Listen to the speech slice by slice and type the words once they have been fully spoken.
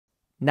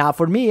Now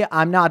for me,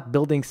 I'm not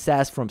building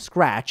SASS from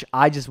scratch.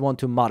 I just want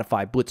to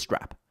modify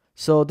Bootstrap.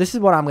 So this is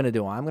what I'm going to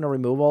do. I'm going to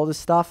remove all this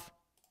stuff.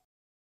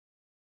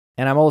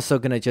 And I'm also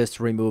going to just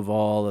remove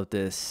all of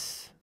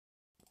this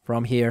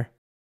from here.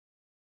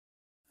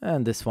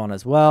 And this one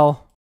as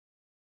well.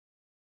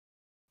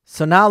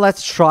 So now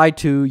let's try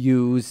to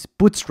use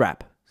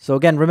Bootstrap. So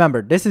again,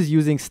 remember, this is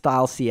using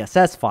style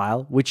CSS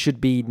file, which should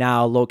be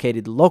now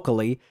located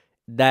locally.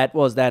 That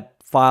was that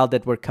file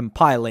that we're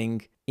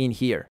compiling in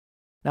here.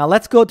 Now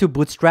let's go to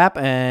Bootstrap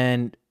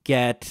and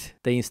get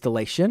the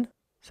installation.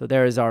 So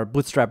there is our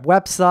Bootstrap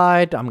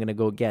website. I'm going to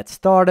go get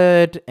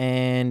started,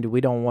 and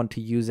we don't want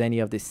to use any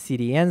of the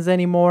CDNs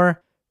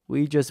anymore.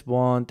 We just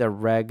want a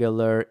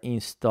regular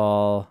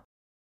install.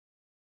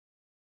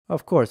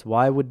 Of course,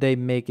 why would they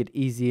make it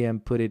easy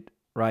and put it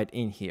right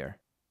in here?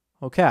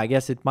 Okay, I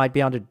guess it might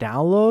be under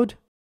download.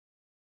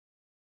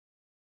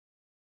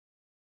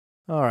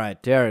 All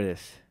right, there it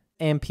is.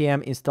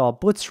 npm install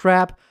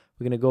Bootstrap.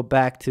 We're going to go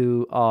back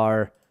to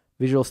our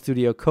Visual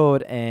Studio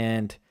Code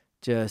and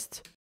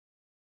just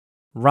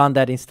run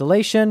that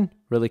installation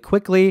really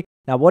quickly.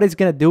 Now what it's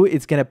going to do,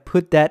 it's going to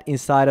put that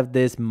inside of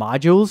this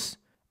modules,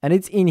 and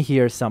it's in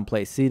here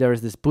someplace. See,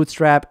 there's this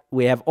Bootstrap.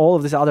 We have all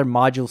of these other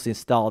modules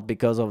installed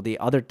because of the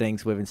other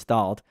things we've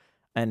installed.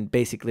 And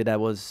basically that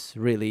was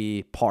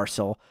really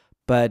Parcel.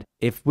 But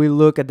if we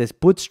look at this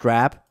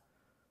Bootstrap,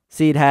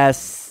 see it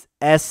has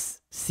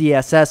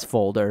SCSS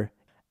folder.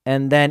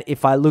 And then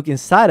if I look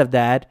inside of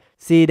that,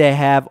 see they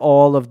have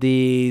all of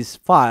these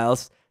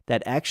files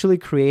that actually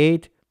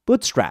create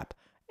Bootstrap.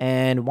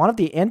 And one of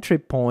the entry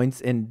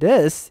points in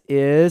this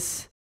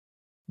is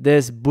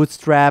this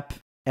Bootstrap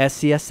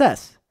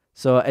SCSS.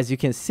 So as you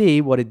can see,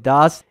 what it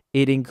does,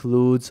 it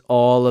includes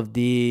all of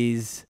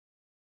these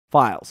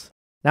files.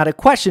 Now the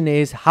question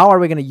is, how are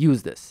we going to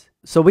use this?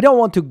 So we don't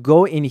want to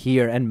go in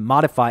here and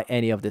modify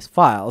any of these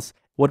files.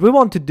 What we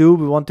want to do,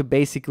 we want to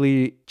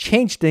basically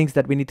change things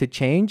that we need to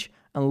change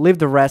and leave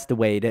the rest the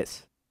way it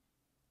is.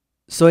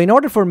 So in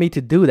order for me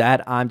to do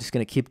that, I'm just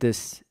going to keep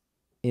this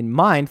in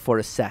mind for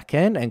a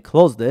second and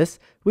close this.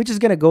 We're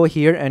just going to go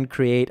here and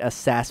create a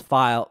SASS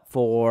file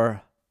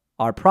for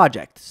our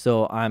project.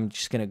 So I'm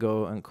just going to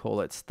go and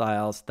call it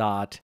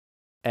styles.scss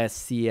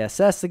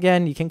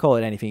again. You can call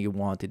it anything you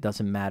want. It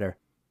doesn't matter.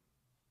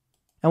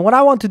 And what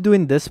I want to do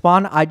in this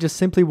one, I just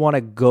simply want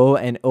to go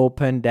and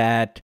open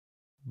that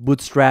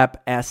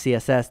Bootstrap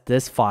SCSS,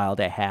 this file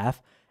they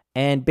have,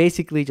 and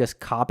basically just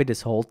copy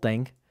this whole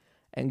thing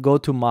and go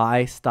to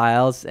my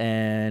styles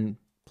and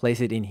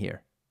place it in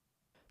here.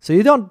 So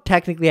you don't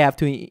technically have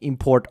to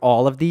import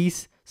all of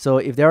these. So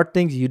if there are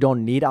things you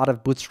don't need out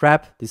of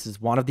Bootstrap, this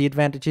is one of the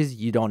advantages.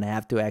 You don't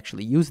have to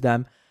actually use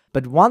them.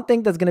 But one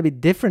thing that's going to be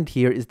different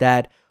here is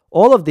that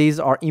all of these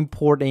are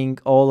importing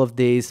all of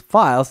these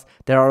files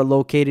that are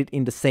located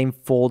in the same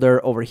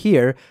folder over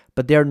here,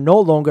 but they're no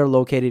longer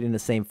located in the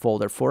same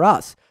folder for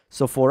us.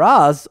 So for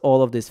us,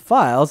 all of these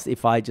files,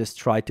 if I just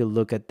try to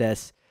look at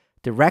this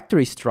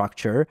directory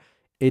structure,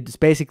 it's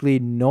basically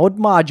node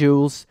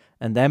modules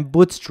and then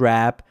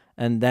Bootstrap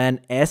and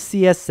then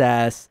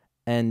SCSS,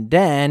 and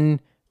then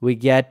we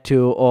get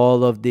to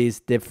all of these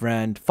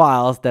different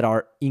files that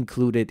are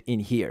included in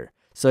here.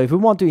 So if we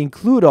want to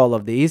include all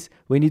of these,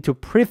 we need to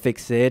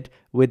prefix it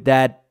with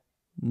that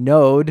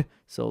node.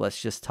 So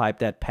let's just type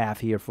that path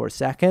here for a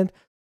second.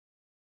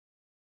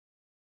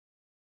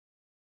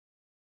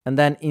 And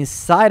then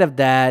inside of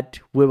that,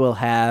 we will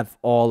have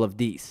all of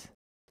these.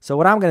 So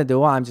what I'm going to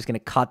do, I'm just going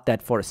to cut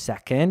that for a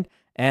second,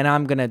 and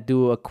I'm going to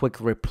do a quick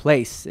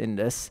replace in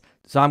this.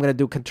 So I'm going to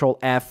do Control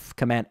F,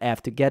 Command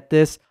F to get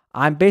this.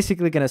 I'm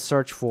basically going to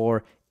search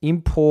for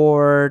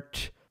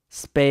import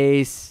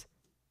space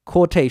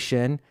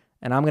quotation,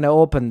 and I'm going to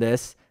open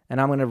this,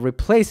 and I'm going to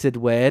replace it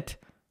with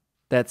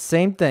that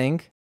same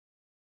thing,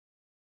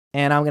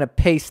 and I'm going to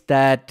paste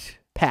that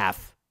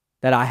path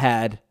that I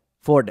had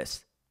for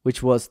this,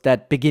 which was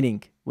that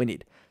beginning we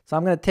need. So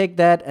I'm going to take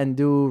that and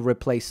do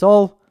replace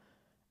all,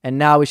 and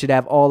now we should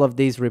have all of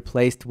these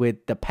replaced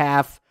with the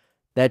path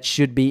that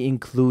should be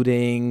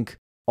including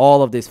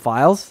all of these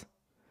files,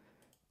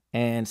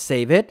 and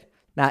save it.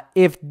 Now,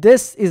 if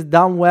this is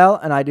done well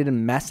and I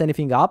didn't mess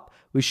anything up,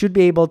 we should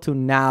be able to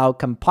now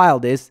compile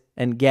this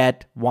and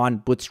get one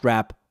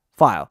Bootstrap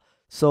file.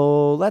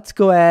 So let's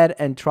go ahead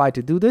and try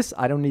to do this.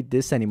 I don't need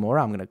this anymore.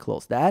 I'm going to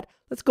close that.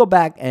 Let's go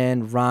back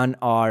and run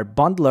our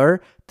bundler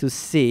to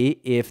see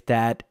if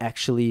that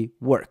actually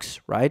works,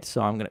 right?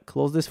 So I'm going to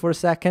close this for a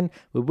second.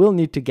 We will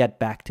need to get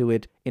back to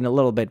it in a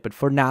little bit, but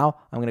for now,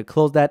 I'm going to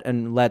close that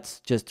and let's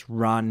just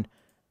run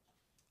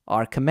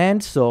our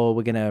command. So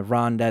we're going to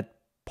run that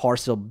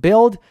parcel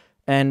build,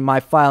 and my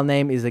file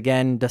name is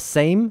again the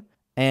same,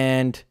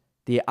 and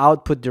the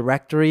output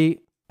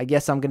directory, I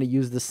guess I'm going to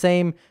use the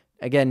same.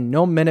 Again,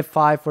 no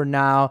minify for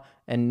now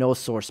and no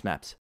source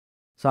maps.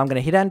 So I'm going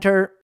to hit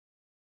enter.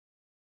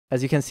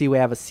 As you can see, we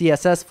have a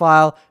CSS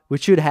file,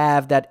 which should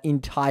have that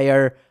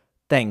entire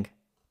thing.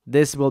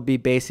 This will be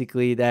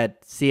basically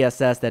that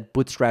CSS that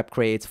Bootstrap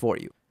creates for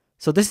you.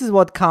 So this is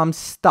what comes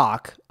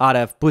stock out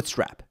of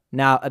Bootstrap.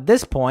 Now, at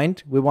this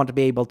point, we want to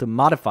be able to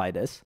modify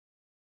this.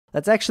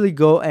 Let's actually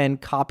go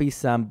and copy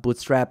some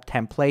Bootstrap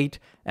template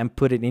and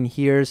put it in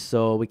here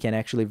so we can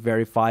actually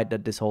verify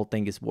that this whole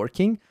thing is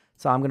working.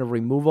 So I'm going to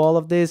remove all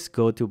of this,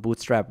 go to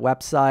Bootstrap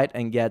website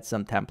and get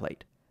some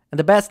template. And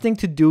the best thing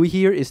to do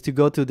here is to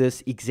go to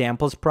this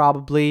examples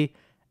probably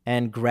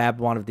and grab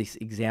one of these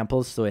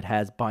examples so it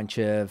has a bunch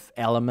of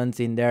elements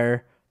in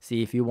there.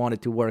 See, if you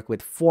wanted to work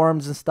with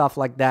forms and stuff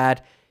like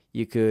that,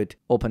 you could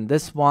open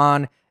this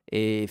one.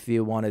 If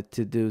you wanted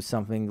to do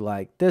something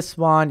like this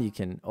one, you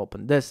can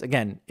open this.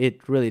 Again,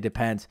 it really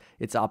depends.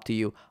 It's up to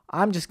you.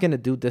 I'm just going to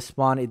do this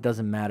one. It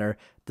doesn't matter.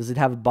 Does it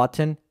have a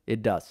button?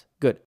 It does.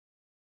 Good.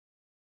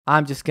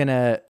 I'm just going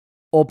to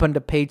open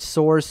the page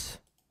source,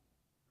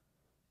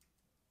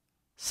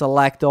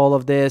 select all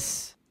of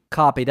this,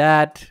 copy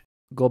that,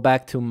 go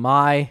back to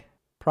my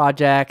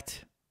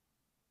project,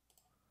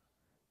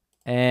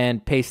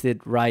 and paste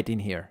it right in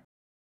here.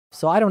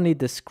 So I don't need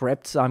the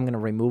script, so I'm going to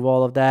remove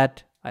all of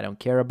that. I don't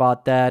care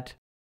about that.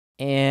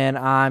 And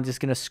I'm just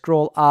going to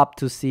scroll up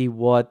to see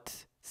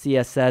what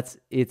CSS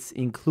it's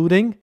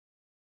including.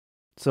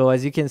 So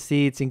as you can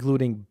see, it's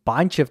including a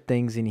bunch of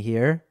things in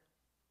here.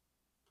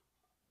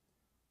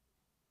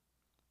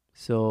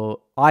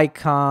 So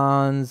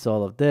icons,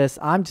 all of this.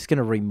 I'm just going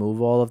to remove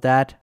all of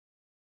that.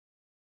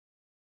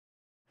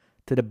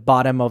 To the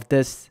bottom of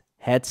this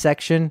head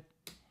section.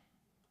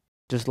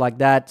 Just like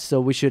that. So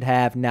we should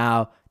have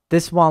now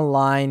this one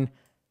line.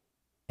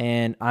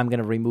 And I'm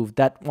going to remove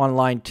that one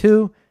line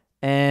too.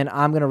 And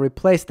I'm going to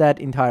replace that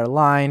entire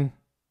line.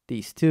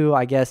 These two,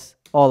 I guess,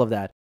 all of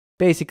that.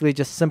 Basically,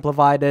 just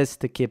simplify this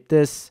to keep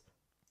this.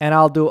 And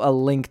I'll do a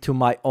link to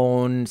my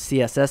own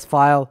CSS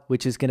file,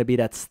 which is going to be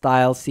that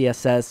style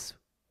CSS.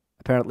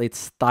 Apparently, it's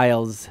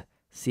styles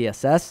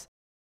CSS.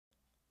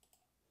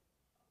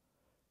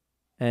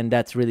 And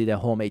that's really the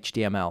home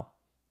HTML.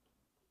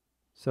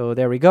 So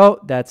there we go.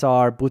 That's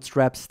our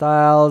Bootstrap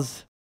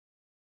styles.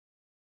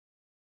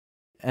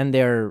 And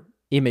their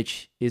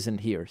image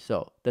isn't here,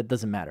 so that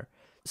doesn't matter.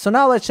 So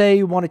now let's say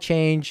you want to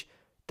change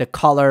the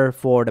color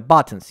for the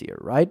buttons here,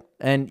 right?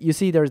 And you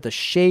see there's the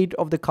shade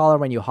of the color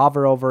when you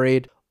hover over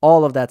it.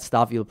 All of that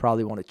stuff you'll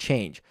probably want to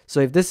change. So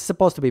if this is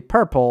supposed to be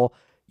purple,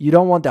 you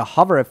don't want the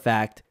hover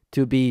effect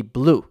to be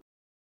blue.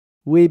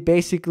 We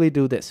basically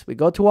do this. We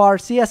go to our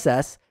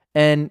CSS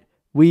and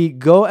we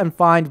go and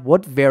find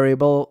what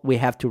variable we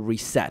have to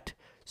reset.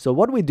 So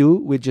what we do,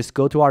 we just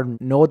go to our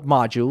node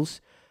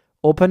modules,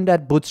 open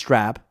that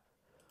Bootstrap,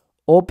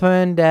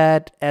 open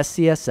that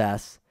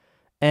SCSS,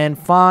 and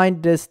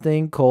find this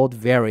thing called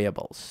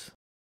variables.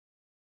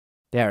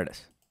 There it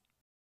is.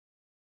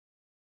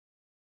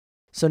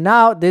 So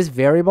now this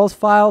variables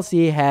file,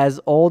 see, has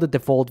all the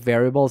default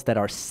variables that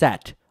are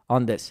set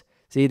on this.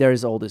 See,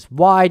 there's all this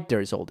white,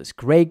 there's all this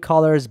gray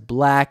colors,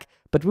 black,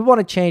 but we want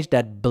to change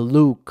that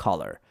blue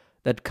color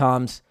that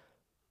comes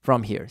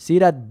from here. See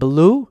that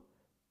blue?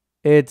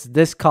 It's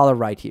this color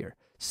right here.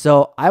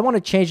 So I want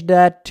to change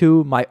that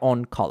to my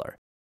own color.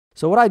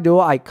 So what I do,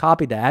 I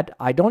copy that.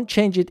 I don't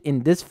change it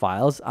in these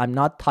files. I'm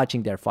not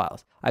touching their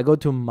files. I go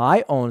to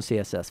my own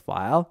CSS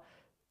file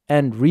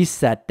and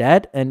reset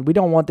that. And we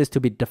don't want this to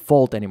be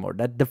default anymore.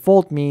 That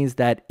default means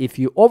that if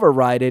you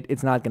override it,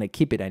 it's not going to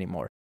keep it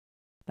anymore.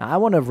 Now I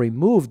want to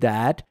remove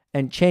that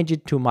and change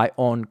it to my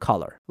own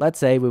color. Let's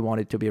say we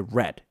want it to be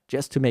red,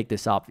 just to make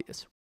this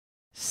obvious.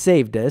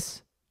 Save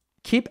this.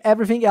 Keep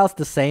everything else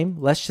the same.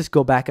 Let's just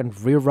go back and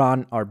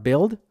rerun our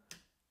build.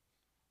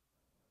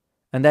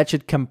 And that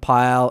should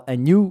compile a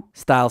new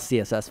style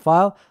CSS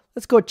file.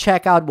 Let's go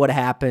check out what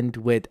happened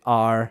with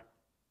our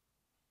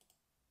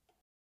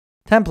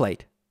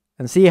template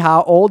and see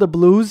how all the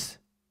blues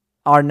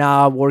are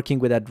now working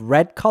with that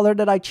red color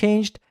that I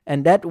changed.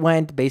 And that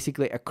went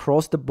basically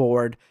across the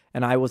board.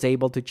 And I was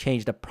able to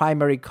change the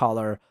primary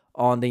color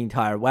on the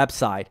entire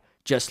website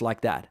just like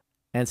that.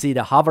 And see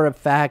the hover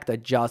effect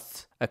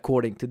adjusts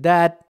according to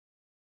that.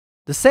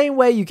 The same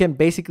way you can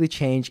basically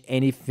change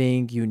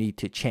anything you need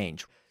to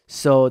change.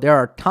 So there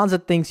are tons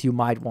of things you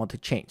might want to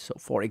change. So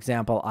for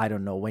example, I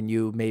don't know, when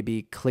you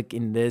maybe click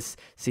in this,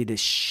 see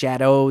this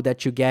shadow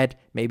that you get,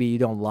 maybe you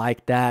don't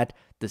like that,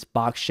 this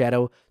box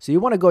shadow. So you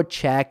want to go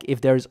check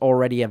if there's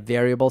already a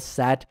variable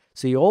set.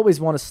 So you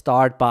always want to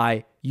start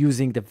by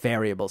using the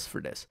variables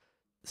for this.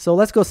 So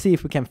let's go see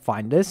if we can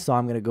find this. So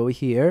I'm going to go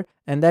here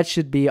and that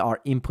should be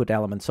our input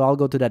element. So I'll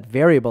go to that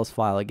variables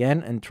file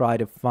again and try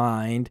to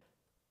find,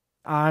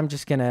 I'm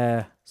just going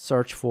to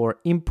search for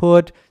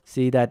input.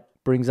 See, that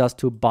brings us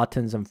to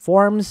buttons and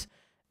forms.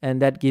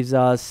 And that gives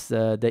us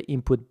the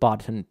input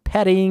button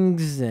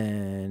paddings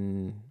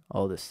and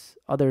all this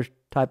other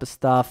type of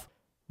stuff.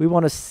 We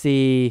want to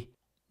see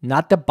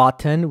not the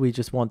button. We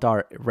just want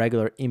our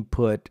regular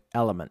input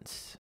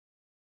elements.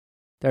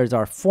 There's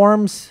our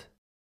forms.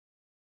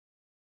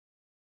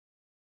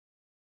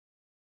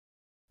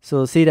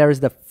 So see,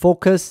 there's the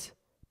focus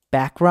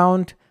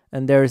background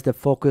and there's the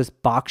focus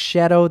box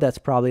shadow. That's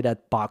probably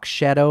that box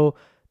shadow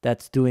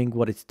that's doing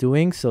what it's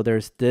doing. So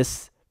there's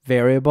this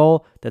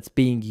variable that's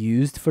being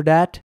used for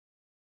that.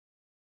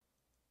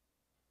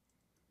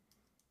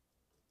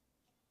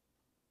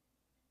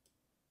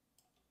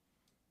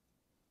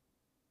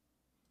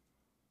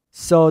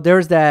 So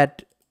there's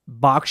that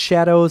box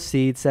shadow.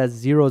 See, it says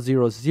 0,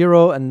 0,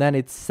 0, and then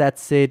it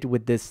sets it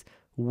with this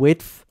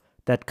width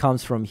that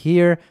comes from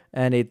here,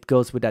 and it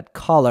goes with that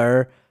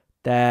color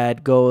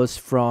that goes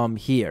from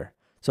here.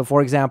 So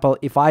for example,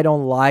 if I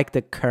don't like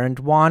the current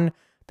one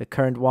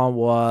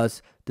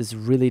was this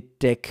really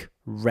thick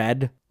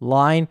red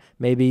line,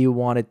 maybe you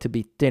want it to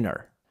be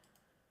thinner.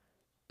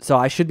 So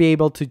I should be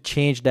able to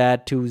change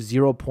that to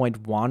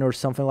 0.1 or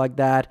something like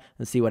that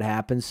and see what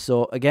happens.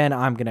 So again,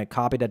 I'm going to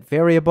copy that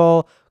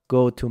variable,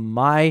 go to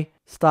my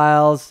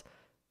styles,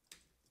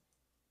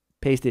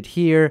 paste it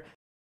here,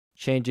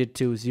 change it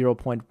to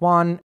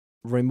 0.1,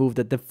 remove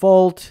the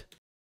default,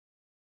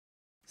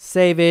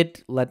 save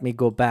it. Let me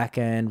go back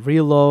and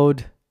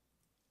reload.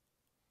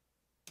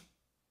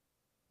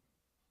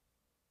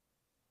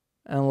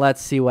 And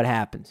let's see what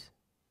happens.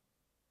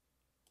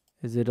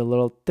 Is it a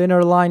little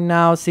thinner line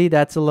now? See,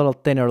 that's a little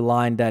thinner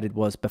line that it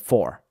was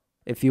before.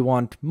 If you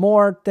want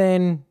more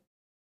thin,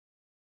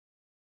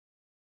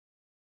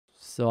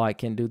 so I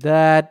can do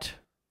that.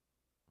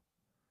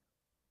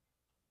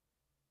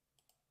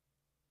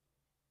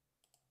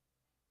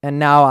 And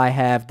now I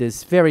have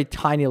this very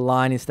tiny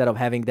line instead of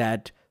having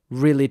that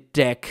really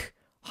thick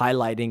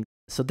highlighting.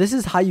 So this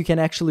is how you can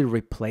actually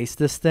replace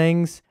these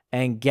things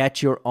and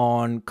get your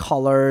own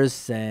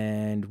colors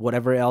and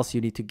whatever else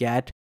you need to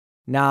get.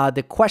 Now,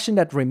 the question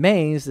that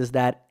remains is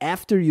that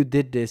after you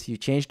did this, you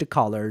changed the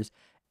colors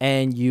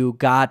and you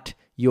got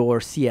your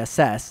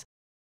CSS.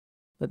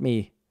 Let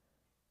me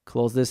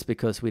close this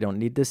because we don't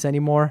need this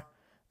anymore.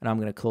 And I'm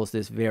going to close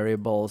this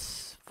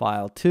variables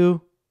file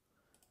too.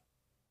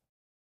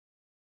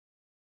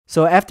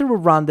 So after we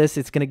run this,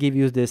 it's going to give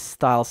you this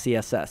style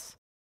CSS.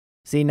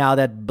 See, now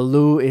that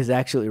blue is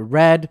actually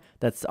red.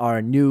 That's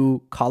our new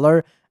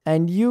color.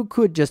 And you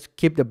could just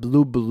keep the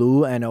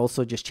blue and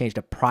also just change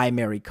the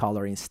primary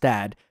color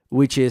instead,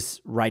 which is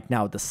right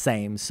now the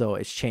same. So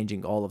it's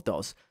changing all of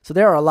those. So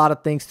there are a lot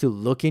of things to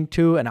look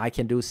into, and I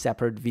can do a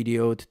separate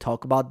video to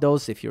talk about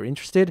those if you're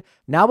interested.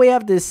 Now we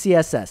have this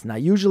CSS. Now,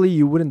 usually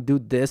you wouldn't do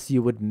this,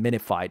 you would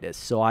minify this.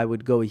 So I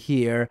would go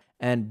here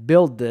and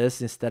build this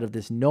instead of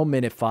this no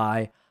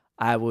minify.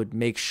 I would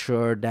make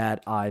sure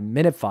that I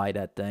minify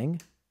that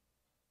thing.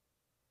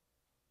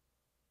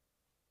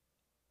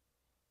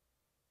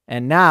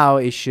 And now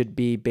it should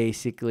be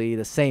basically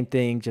the same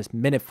thing, just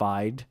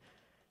minified.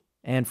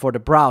 And for the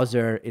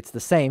browser, it's the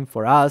same.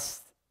 For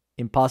us,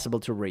 impossible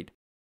to read.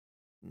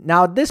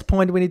 Now at this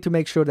point, we need to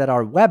make sure that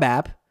our web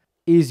app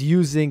is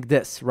using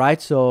this,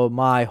 right? So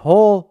my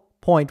whole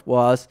point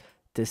was,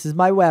 this is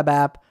my web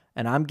app,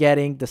 and I'm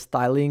getting the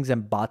stylings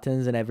and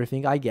buttons and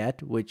everything I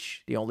get,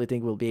 which the only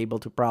thing we'll be able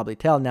to probably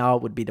tell now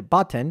would be the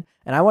button.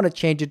 And I want to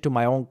change it to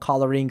my own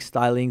coloring,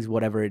 stylings,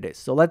 whatever it is.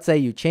 So let's say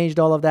you changed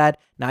all of that.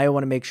 Now I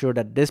want to make sure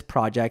that this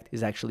project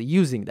is actually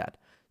using that.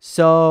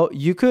 So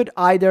you could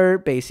either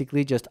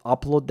basically just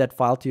upload that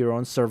file to your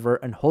own server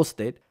and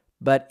host it.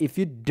 But if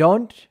you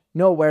don't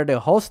know where to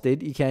host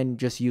it, you can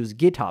just use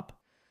GitHub.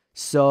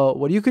 So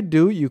what you could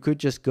do, you could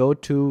just go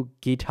to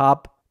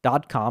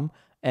github.com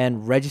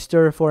and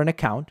register for an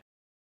account.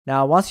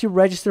 Now, once you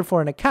register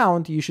for an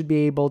account, you should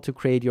be able to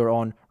create your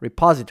own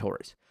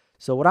repositories.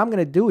 So what I'm going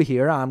to do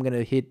here, I'm going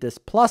to hit this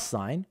plus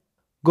sign,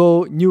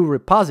 go new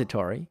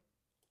repository,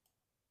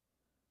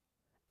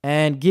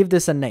 and give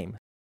this a name.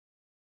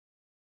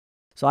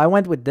 So I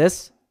went with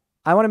this.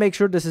 I want to make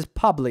sure this is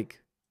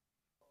public.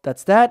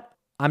 That's that.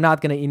 I'm not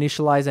going to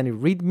initialize any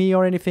README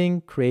or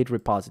anything, create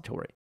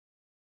repository.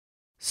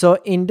 So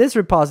in this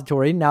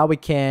repository, now we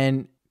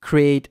can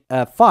create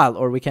a file,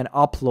 or we can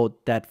upload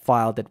that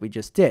file that we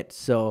just did.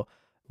 So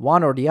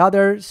one or the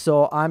other.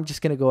 So I'm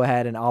just going to go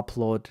ahead and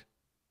upload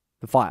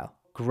the file.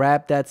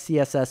 Grab that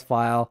CSS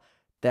file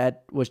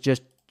that was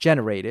just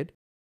generated,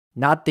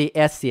 not the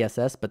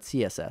SCSS, but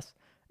CSS,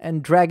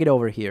 and drag it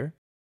over here.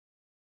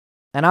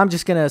 And I'm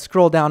just going to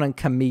scroll down and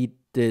commit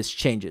these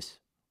changes.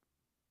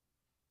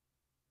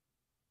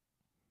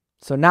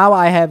 So now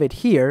I have it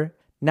here.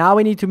 Now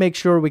we need to make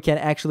sure we can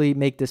actually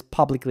make this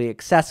publicly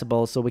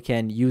accessible so we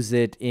can use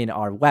it in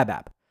our web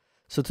app.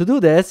 So to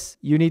do this,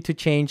 you need to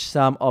change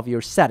some of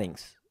your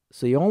settings.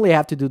 So you only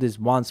have to do this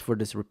once for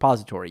this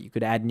repository. You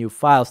could add new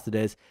files to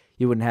this.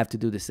 You wouldn't have to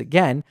do this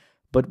again.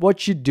 But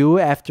what you do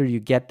after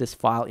you get this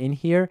file in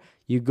here,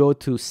 you go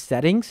to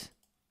settings.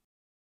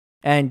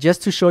 And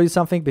just to show you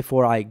something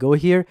before I go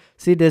here,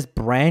 see this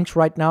branch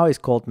right now is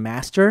called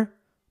master.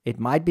 It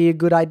might be a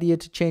good idea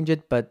to change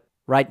it, but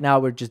right now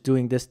we're just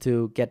doing this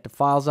to get the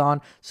files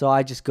on. So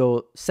I just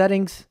go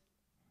settings,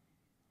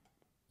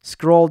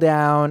 scroll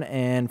down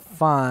and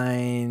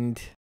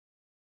find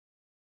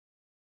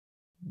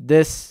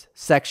this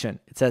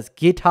section. It says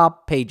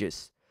Github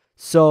Pages.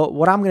 So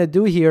what I'm going to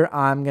do here,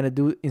 I'm going to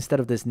do, instead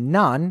of this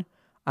none,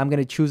 I'm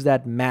going to choose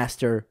that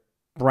master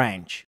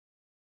branch.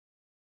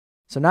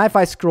 So now if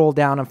I scroll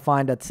down and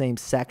find that same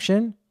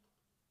section,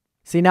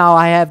 see now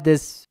I have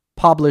this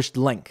published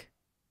link.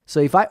 So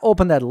if I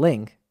open that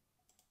link,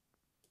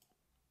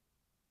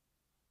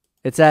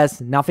 it says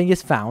nothing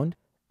is found.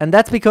 And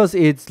that's because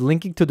it's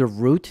linking to the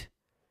root.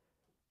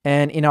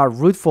 And in our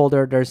root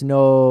folder, there's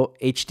no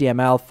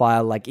HTML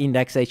file like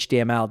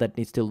index.html that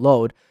needs to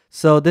load.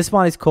 So this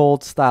one is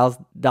called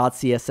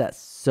styles.css.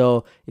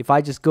 So if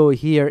I just go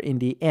here in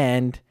the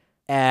end,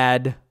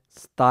 add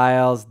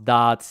styles.css,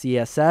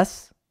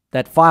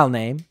 that file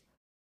name,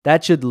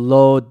 that should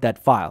load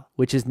that file,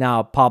 which is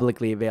now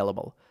publicly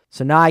available.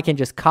 So now I can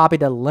just copy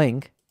the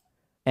link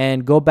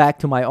and go back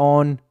to my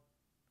own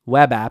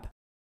web app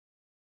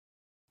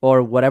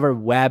or whatever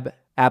web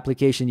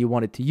application you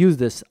wanted to use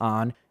this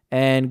on,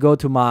 and go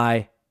to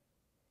my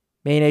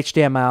main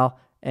HTML.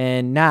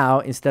 And now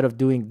instead of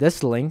doing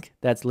this link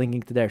that's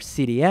linking to their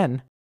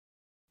CDN,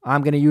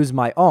 I'm going to use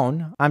my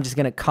own. I'm just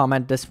going to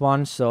comment this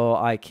one so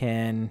I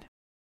can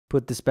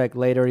put this back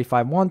later if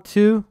I want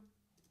to.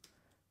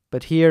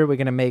 But here we're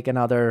going to make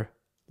another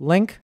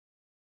link.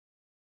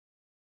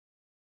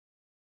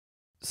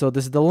 So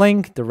this is the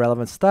link, the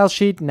relevant style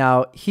sheet.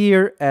 Now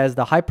here as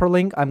the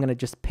hyperlink, I'm going to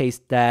just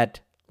paste that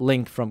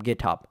link from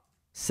GitHub.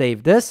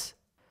 Save this.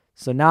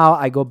 So now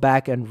I go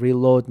back and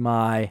reload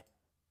my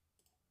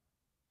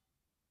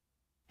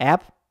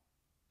app.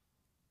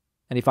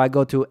 And if I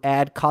go to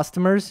add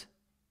customers,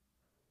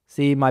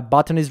 see my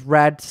button is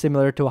red,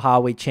 similar to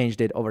how we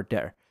changed it over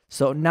there.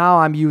 So now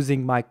I'm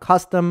using my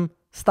custom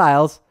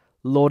styles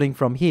loading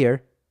from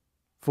here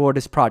for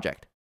this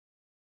project.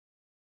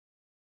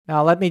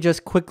 Now let me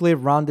just quickly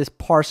run this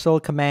parcel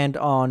command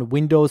on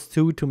Windows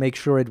 2 to make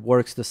sure it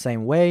works the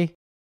same way.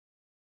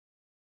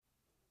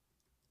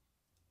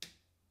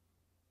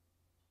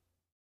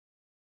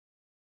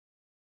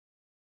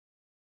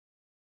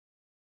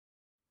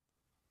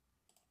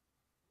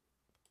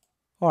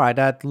 All right,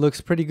 that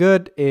looks pretty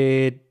good.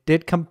 It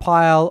did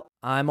compile.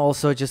 I'm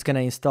also just going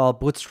to install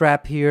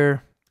Bootstrap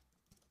here.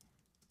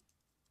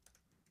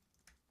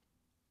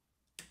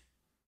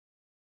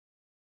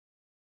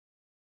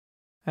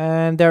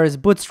 And there is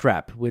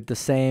Bootstrap with the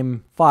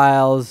same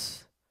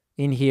files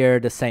in here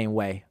the same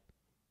way.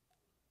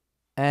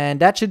 And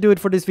that should do it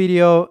for this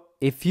video.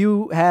 If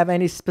you have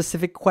any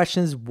specific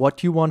questions,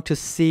 what you want to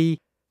see,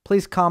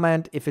 please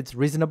comment. If it's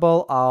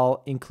reasonable,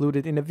 I'll include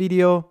it in the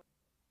video.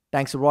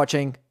 Thanks for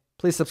watching.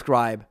 Please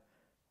subscribe,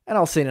 and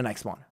I'll see you in the next one.